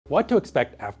what to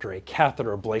expect after a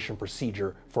catheter ablation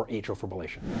procedure for atrial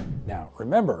fibrillation. Now,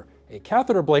 remember, a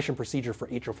catheter ablation procedure for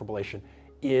atrial fibrillation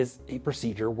is a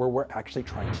procedure where we're actually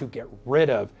trying to get rid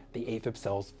of the AFib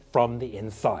cells from the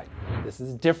inside. This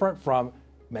is different from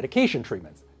medication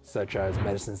treatments, such as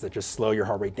medicines that just slow your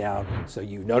heart rate down so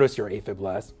you notice your AFib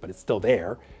less, but it's still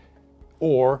there,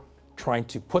 or trying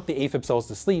to put the AFib cells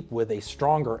to sleep with a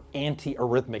stronger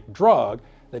antiarrhythmic drug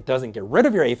that doesn't get rid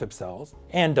of your AFib cells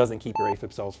and doesn't keep your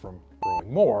AFib cells from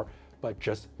growing more, but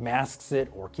just masks it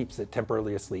or keeps it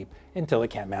temporarily asleep until it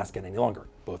can't mask it any longer.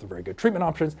 Both are very good treatment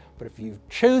options, but if you've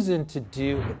chosen to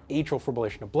do an atrial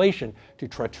fibrillation ablation to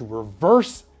try to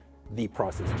reverse the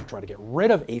process, to try to get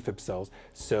rid of AFib cells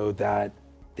so that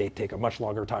they take a much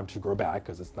longer time to grow back,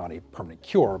 because it's not a permanent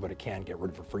cure, but it can get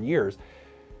rid of it for years,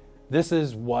 this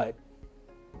is what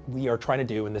we are trying to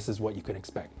do, and this is what you can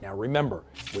expect. Now remember,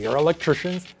 we are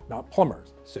electricians, not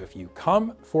plumbers. So if you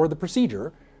come for the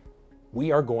procedure,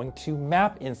 we are going to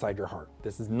map inside your heart.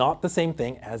 This is not the same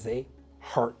thing as a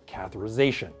heart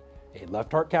catheterization. A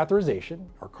left heart catheterization,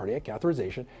 or cardiac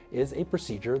catheterization, is a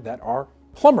procedure that our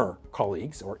plumber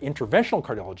colleagues or interventional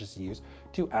cardiologists use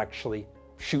to actually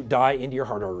shoot dye into your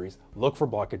heart arteries, look for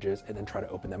blockages, and then try to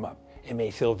open them up. It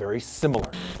may feel very similar,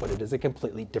 but it is a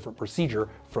completely different procedure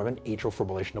from an atrial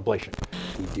fibrillation ablation.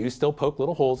 We do still poke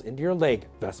little holes into your leg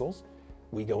vessels.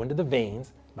 We go into the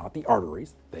veins, not the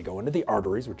arteries. They go into the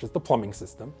arteries, which is the plumbing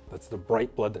system. That's the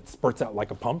bright blood that spurts out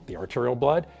like a pump, the arterial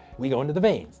blood. We go into the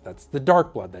veins. That's the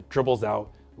dark blood that dribbles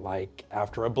out like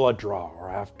after a blood draw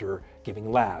or after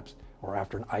giving labs or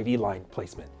after an IV line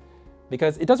placement.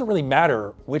 Because it doesn't really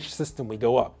matter which system we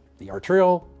go up, the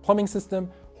arterial plumbing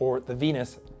system or the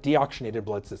venous deoxygenated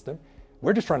blood system.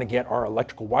 We're just trying to get our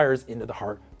electrical wires into the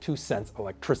heart to sense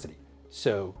electricity.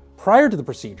 So prior to the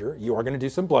procedure, you are going to do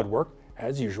some blood work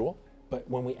as usual, but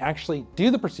when we actually do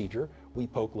the procedure, we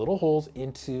poke little holes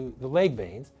into the leg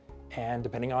veins, and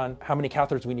depending on how many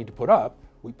catheters we need to put up,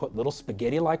 we put little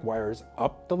spaghetti-like wires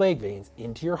up the leg veins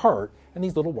into your heart, and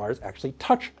these little wires actually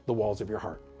touch the walls of your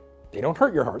heart. They don't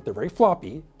hurt your heart, they're very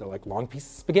floppy, they're like long pieces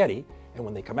of spaghetti, and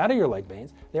when they come out of your leg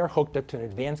veins, they are hooked up to an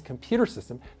advanced computer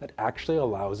system that actually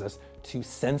allows us to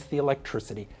sense the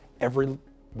electricity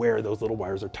everywhere those little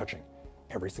wires are touching.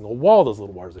 Every single wall those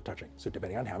little wires are touching. So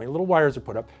depending on how many little wires are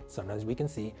put up, sometimes we can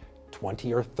see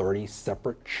 20 or 30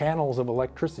 separate channels of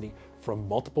electricity from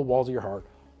multiple walls of your heart,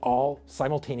 all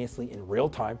simultaneously in real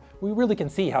time. We really can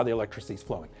see how the electricity is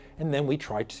flowing. And then we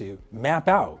try to map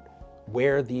out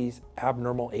where these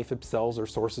abnormal AFib cells or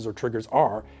sources or triggers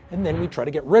are, and then we try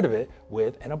to get rid of it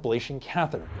with an ablation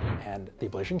catheter. And the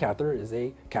ablation catheter is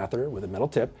a catheter with a metal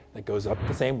tip that goes up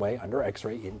the same way under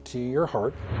X-ray into your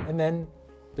heart, and then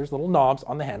there's little knobs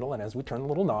on the handle, and as we turn the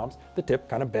little knobs, the tip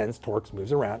kind of bends, torques,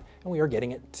 moves around, and we are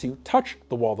getting it to touch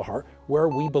the wall of the heart where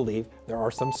we believe there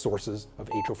are some sources of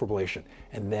atrial fibrillation.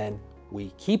 And then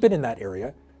we keep it in that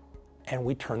area and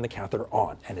we turn the catheter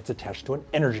on, and it's attached to an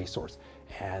energy source.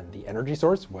 And the energy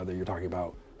source, whether you're talking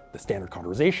about the standard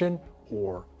cauterization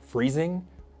or freezing,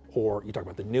 or you talk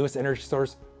about the newest energy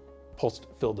source, pulsed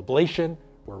field ablation,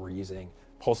 where we're using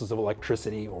pulses of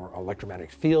electricity or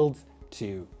electromagnetic fields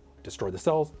to destroy the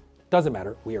cells, doesn't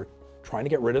matter. We are trying to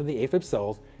get rid of the AFib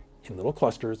cells in little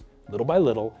clusters, little by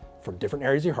little, from different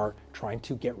areas of your heart, trying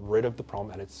to get rid of the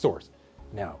problem at its source.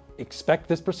 Now, expect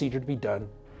this procedure to be done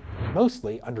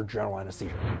mostly under general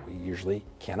anesthesia. We usually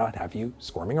cannot have you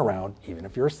squirming around, even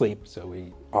if you're asleep, so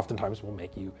we oftentimes will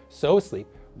make you so asleep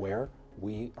where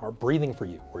we are breathing for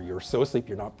you, where you're so asleep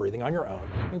you're not breathing on your own.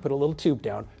 We put a little tube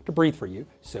down to breathe for you,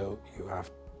 so you have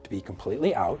to be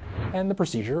completely out, and the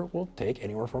procedure will take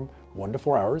anywhere from 1 to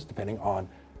 4 hours, depending on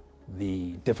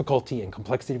the difficulty and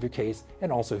complexity of your case, and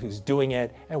also who's doing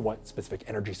it and what specific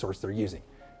energy source they're using.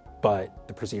 But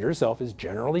the procedure itself is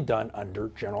generally done under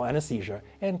general anesthesia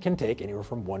and can take anywhere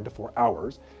from 1 to 4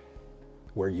 hours,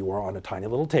 where you are on a tiny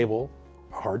little table,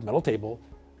 a hard metal table,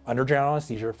 under general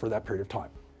anesthesia for that period of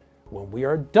time. When we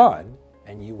are done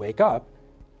and you wake up,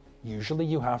 usually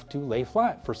you have to lay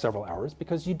flat for several hours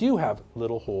because you do have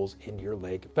little holes in your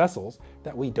leg vessels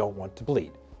that we don't want to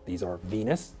bleed. These are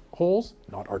venous holes,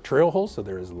 not arterial holes, so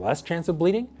there is less chance of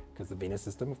bleeding because the venous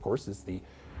system, of course, is the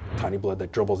tiny blood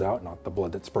that dribbles out, not the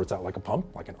blood that spurts out like a pump,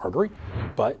 like an artery.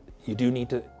 But you do need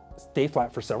to stay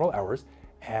flat for several hours.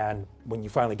 And when you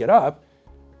finally get up,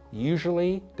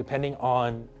 usually, depending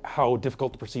on how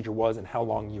difficult the procedure was and how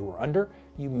long you were under,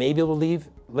 you may be able to leave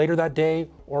later that day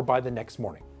or by the next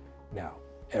morning. Now,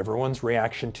 everyone's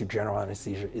reaction to general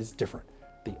anesthesia is different.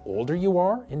 The older you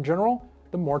are in general,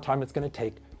 the more time it's going to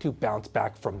take to bounce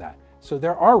back from that. So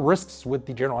there are risks with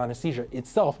the general anesthesia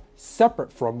itself,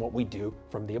 separate from what we do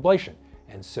from the ablation.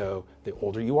 And so the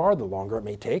older you are, the longer it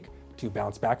may take to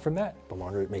bounce back from that, the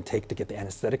longer it may take to get the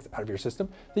anesthetics out of your system.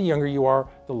 The younger you are,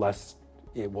 the less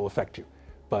it will affect you.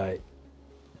 But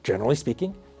generally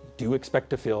speaking, do expect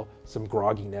to feel some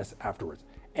grogginess afterwards.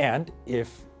 And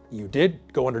if you did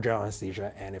go under general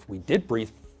anesthesia, and if we did breathe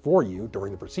for you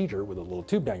during the procedure with a little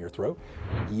tube down your throat,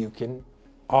 you can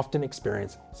often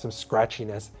experience some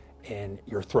scratchiness in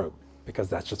your throat because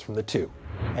that's just from the tube.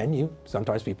 And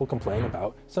sometimes people complain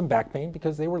about some back pain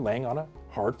because they were laying on a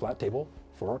hard flat table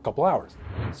for a couple hours.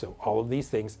 So all of these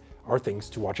things are things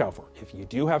to watch out for. If you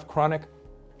do have chronic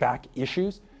back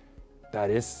issues, that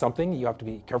is something you have to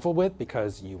be careful with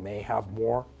because you may have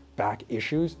more back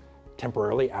issues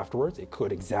temporarily afterwards. It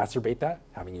could exacerbate that,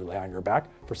 having you lay on your back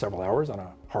for several hours on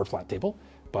a hard flat table.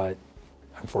 But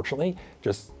unfortunately,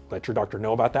 just let your doctor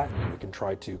know about that, and you can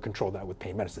try to control that with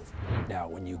pain medicines. Now,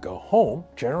 when you go home,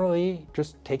 generally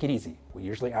just take it easy. We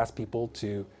usually ask people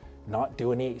to not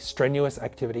do any strenuous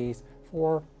activities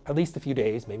for at least a few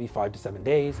days, maybe 5 to 7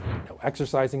 days. No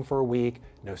exercising for a week,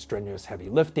 no strenuous heavy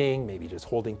lifting, maybe just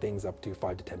holding things up to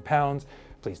 5 to 10 pounds.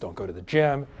 Please don't go to the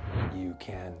gym. You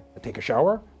can take a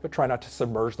shower, but try not to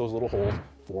submerge those little holes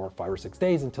for 5 or 6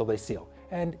 days until they seal.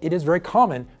 And it is very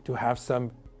common to have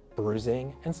some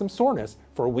bruising and some soreness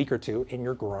for a week or two in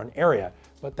your groin area,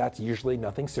 but that's usually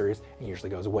nothing serious and usually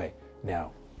goes away.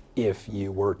 Now, if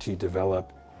you were to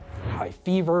develop high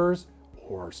fevers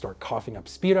or start coughing up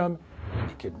sputum,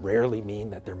 it could rarely mean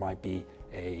that there might be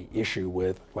an issue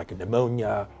with like a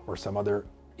pneumonia or some other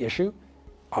issue.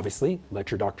 Obviously,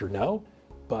 let your doctor know,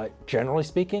 but generally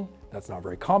speaking, that's not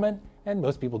very common and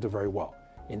most people do very well.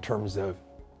 In terms of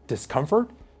discomfort,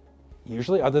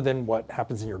 usually other than what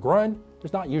happens in your groin,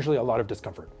 there's not usually a lot of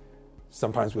discomfort.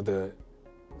 Sometimes with the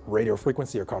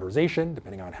radiofrequency or cauterization,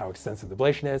 depending on how extensive the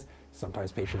ablation is,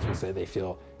 sometimes patients will say they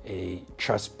feel a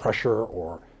chest pressure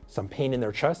or some pain in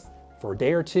their chest for a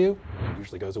day or two. It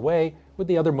usually goes away. With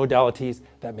the other modalities,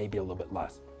 that may be a little bit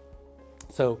less.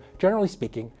 So generally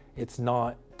speaking, it's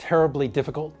not terribly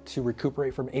difficult to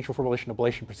recuperate from atrial fibrillation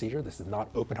ablation procedure. This is not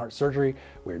open heart surgery.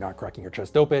 We're not cracking your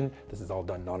chest open. This is all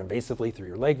done non-invasively through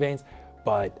your leg veins.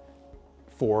 But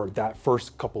for that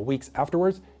first couple weeks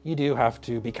afterwards, you do have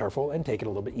to be careful and take it a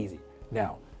little bit easy.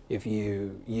 Now, if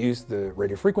you use the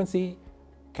radiofrequency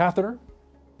catheter,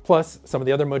 plus some of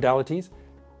the other modalities,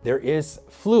 there is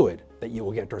fluid that you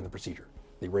will get during the procedure.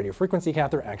 The radiofrequency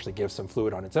catheter actually gives some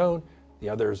fluid on its own. The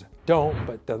others don't,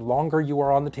 but the longer you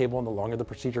are on the table and the longer the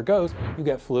procedure goes, you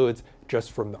get fluids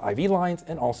just from the IV lines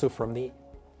and also from the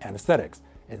anesthetics.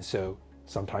 And so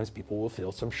sometimes people will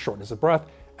feel some shortness of breath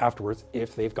afterwards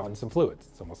if they've gotten some fluids.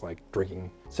 It's almost like drinking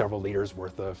several liters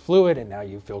worth of fluid and now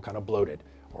you feel kind of bloated,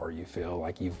 or you feel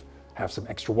like you have some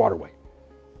extra water weight.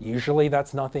 Usually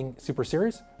that's nothing super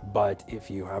serious, but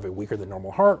if you have a weaker than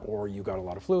normal heart or you got a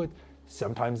lot of fluid,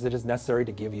 sometimes it is necessary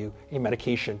to give you a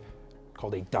medication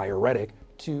called a diuretic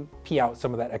to pee out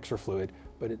some of that extra fluid,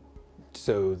 but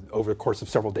so over the course of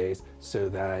several days so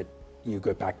that you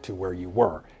get back to where you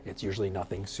were. It's usually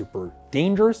nothing super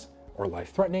dangerous or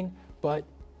life-threatening, but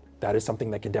that is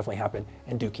something that can definitely happen,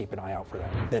 and do keep an eye out for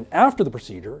that. Then after the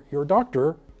procedure, your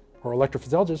doctor or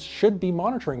electrophysiologist should be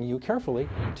monitoring you carefully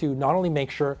to not only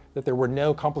make sure that there were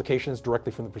no complications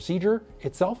directly from the procedure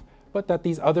itself, but that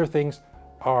these other things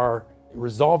are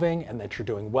resolving and that you're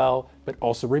doing well. But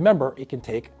also remember, it can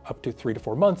take up to 3 to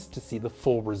 4 months to see the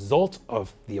full result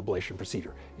of the ablation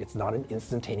procedure. It's not an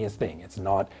instantaneous thing. It's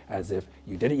not as if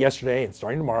you did it yesterday and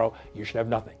starting tomorrow, you should have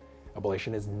nothing.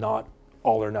 Ablation is not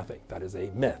all or nothing. That is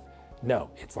a myth.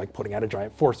 No, it's like putting out a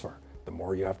giant force fire. The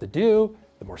more you have to do,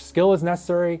 the more skill is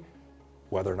necessary,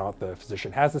 whether or not the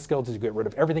physician has the skill to get rid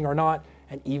of everything or not.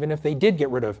 And even if they did get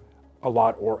rid of a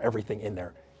lot or everything in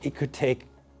there, it could take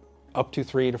up to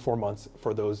 3 to 4 months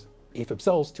for those AFib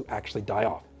cells to actually die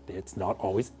off. It's not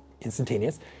always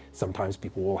instantaneous. Sometimes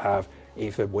people will have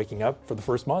AFib waking up for the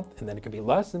first month, and then it could be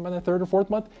less, and by the 3rd or 4th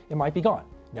month, it might be gone.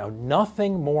 Now,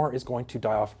 nothing more is going to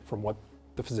die off from what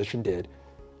the physician did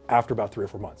after about 3 or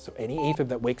 4 months. So any AFib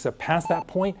that wakes up past that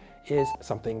point is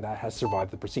something that has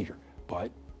survived the procedure.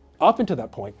 But up until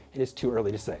that point, it is too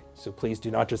early to say. So please do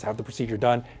not just have the procedure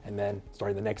done and then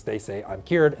starting the next day say, I'm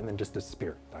cured, and then just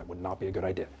disappear. That would not be a good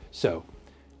idea. So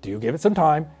do give it some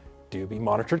time, do be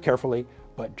monitored carefully,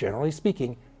 but generally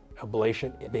speaking,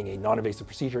 ablation being a non-invasive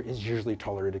procedure is usually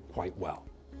tolerated quite well.